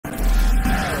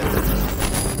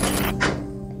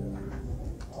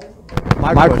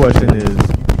My question is,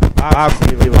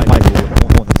 obviously, it was Michael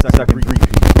on the second repeat,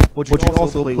 but you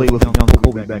also played with young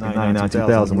Kobe back in 99,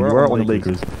 2000. When you were on the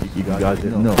Lakers, you guys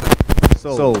didn't know.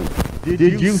 So, did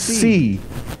you see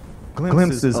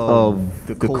glimpses of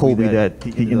the Kobe that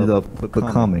he ended up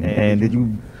becoming?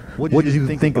 And what did you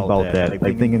think about that?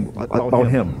 Like thinking about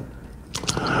him?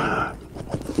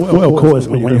 Well, of course,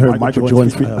 when you heard Michael Jordan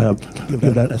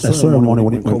give that ceremony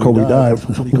when Kobe died,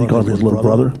 he called him his little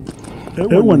brother.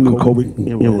 Everyone knew Kobe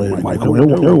emulated Michael.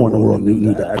 Everyone in the world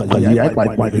knew that. Because he acted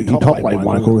like Michael, he talked like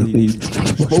Michael, he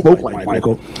spoke like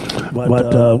Michael.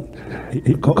 But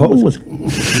Kobe was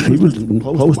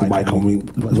close to Michael, I mean,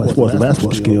 as far as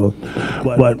basketball skill.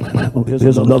 But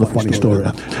here's another funny story.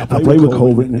 I played with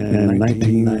Kobe in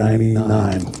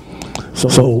 1999.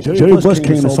 So Jerry Buss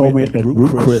came and saw me at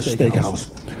Ruth Chris Steakhouse.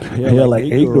 He had like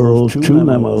 8 girls, 2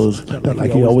 limos,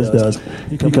 like he always does.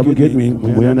 He come and get me.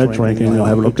 We're in there drinking,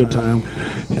 having a good time.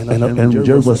 And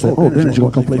Jerry Buss said, "Oh, Dennis, you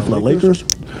want to come play for the Lakers?"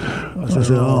 I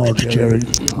said, "Oh, Jerry,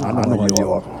 I know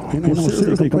you are." "No,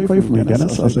 seriously, come play for me,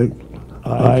 Dennis." I said,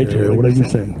 "All right, Jerry, what are you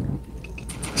saying?"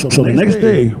 So the next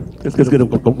day, let's get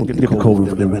Kobe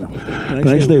for a minute. The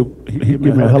next day, he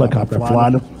gave me a helicopter,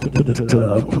 flying to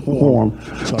the forum.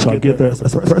 So I get there, it's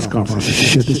a press conference.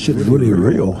 Shit, this shit is really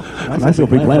real. And I said,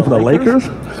 "We playing for the Lakers?"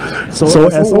 So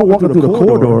as I'm walking through the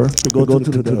corridor to go to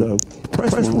the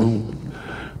press room,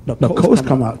 the coach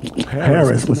come out,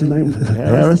 Harris, what's his name?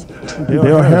 Harris?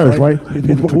 Dale Harris, right?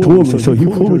 He pulled me, so he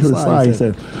pulled me to the side.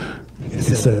 He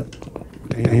said,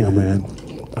 "Damn, man,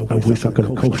 I wish I could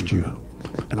have coached you."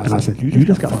 And I said, you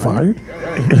just got fired?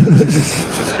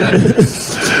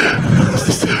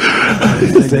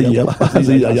 He said, "Yeah." I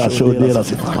said, "Yeah, I sure did." I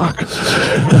said, "Fuck."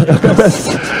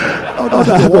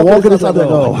 I walking inside there,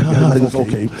 "Oh, my God, it's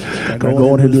okay.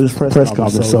 Go on and do this press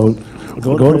conference." So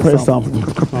go to the press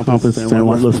conference and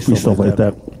one little speech, stuff like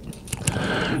that.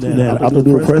 Then after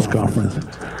doing the press conference,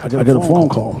 I get a phone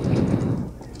call.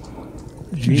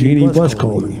 Jeannie Buss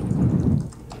called me.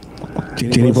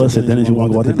 Jeannie Buss said, "Dennis, you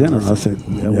want to go out to dinner?" I said,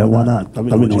 "Yeah, why not?" I've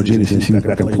been knowing Jeannie since she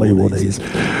back in Playboy days.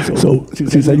 So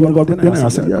she said, "You want to go out to dinner?" I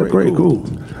said, "Yeah, great, cool."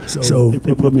 So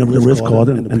they put me up at the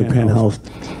Ritz-Carlton in the penthouse.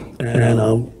 And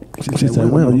she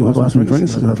said, "Well, you want to go have some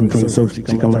drinks?" So she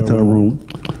comes back to her room.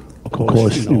 Of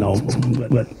course,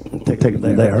 but take it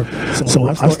there. So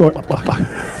I start.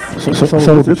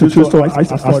 So this is true story. I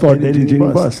started dating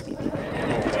Jeannie Buss.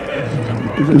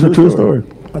 It's a true story.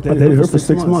 I dated her for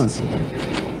 6 months.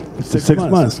 6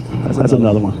 months. That's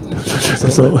another one.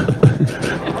 So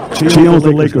she owns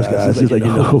the Lakers, guys. Just like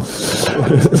you know.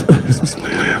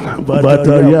 But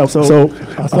yeah, so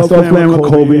I started playing with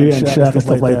Kobe and Shaq and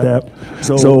stuff like that.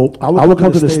 So I would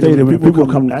come to the stadium and people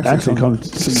would actually come to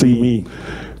see me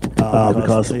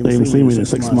because they didn't see me in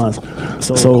 6 months.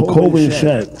 So Kobe and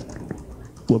Shaq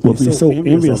would be so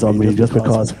envious of me just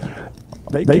because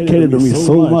they catered to me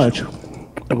so much.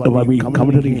 About me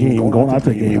coming to the game, going out to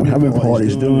the game, having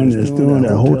parties, doing this, doing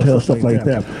that, hotel stuff like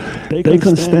that. They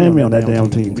couldn't stand me on that damn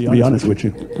team, to be honest with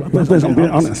you. I'm being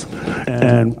honest.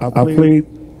 And I played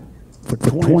for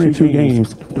 22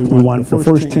 games. We won the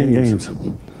first 10 games.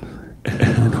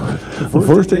 The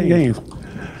first 10 games.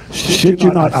 Shit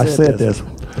you not, I said this.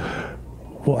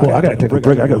 Well, I got to take a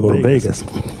break. I got to go to Vegas.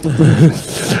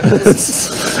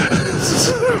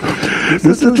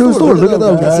 This is a true story. Look at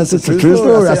that, guys. It's a true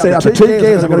story. I said, after 10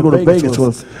 games, I got to go to Vegas.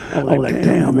 I'm like,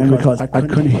 damn, man, because I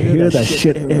couldn't hear that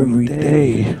shit every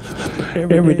day.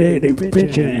 Every day, they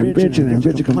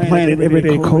bitching, complaining. Every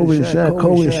day, Kobe and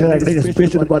Shaq, they just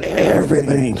bitching about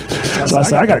everything. So I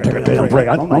said, I got to take a damn break.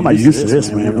 I'm not used to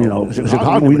this, man.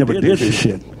 Chicago, we never did this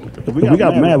shit. If we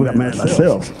got mad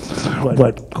ourselves.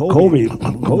 But Kobe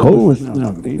was, he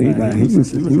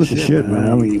was the shit, man.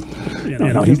 I mean,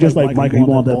 he's just like Michael. He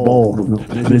wanted that ball.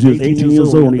 And he was 18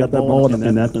 years old when he got that ball in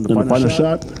the final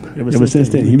shot. Ever since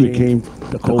then, he became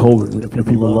the Kobe that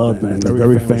people love, man.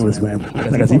 Very famous, man.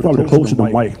 Like I said, he probably closer to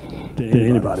Mike than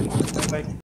anybody.